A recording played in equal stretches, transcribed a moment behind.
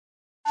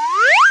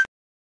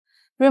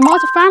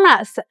Remote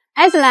farmers,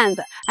 island,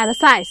 and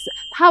sites,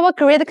 power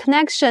grid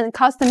connection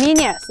cost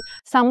millions.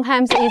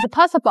 Sometimes it's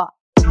possible,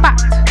 but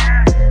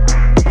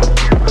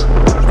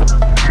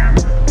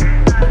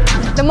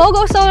the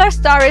Morego Solar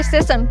Storage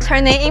System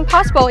turning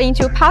impossible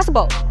into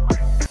possible.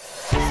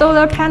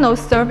 Solar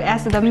panels serve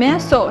as the main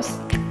source.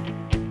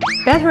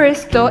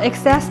 Batteries store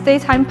excess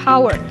daytime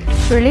power,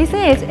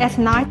 releasing it at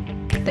night.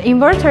 The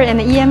inverter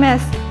and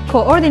EMS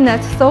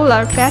coordinate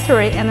solar,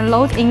 battery, and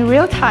load in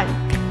real time.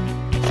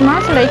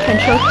 Smartly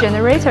controlled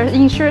generator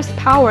ensures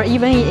power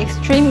even in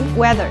extreme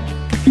weather.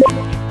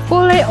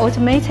 Fully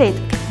automated,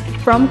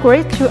 from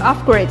grid to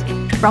off-grid,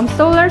 from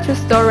solar to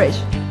storage,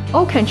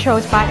 all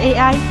controlled by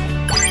AI.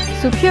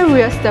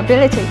 Superior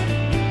stability.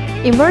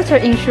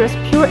 Inverter ensures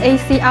pure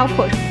AC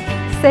output,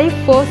 safe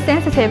for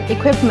sensitive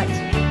equipment.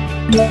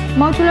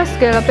 Modular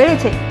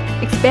scalability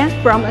expands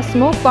from a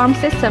small farm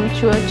system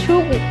to a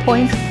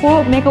 2.4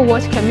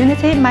 MW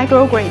community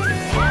microgrid.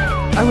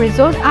 A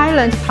resort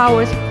island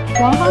powered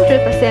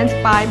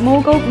 100% by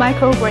Morego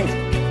Microgrid,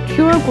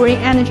 pure green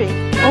energy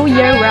all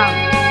year round.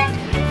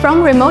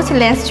 From remote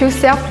lands to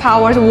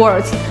self-powered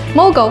worlds,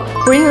 Morego,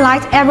 green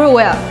light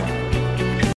everywhere.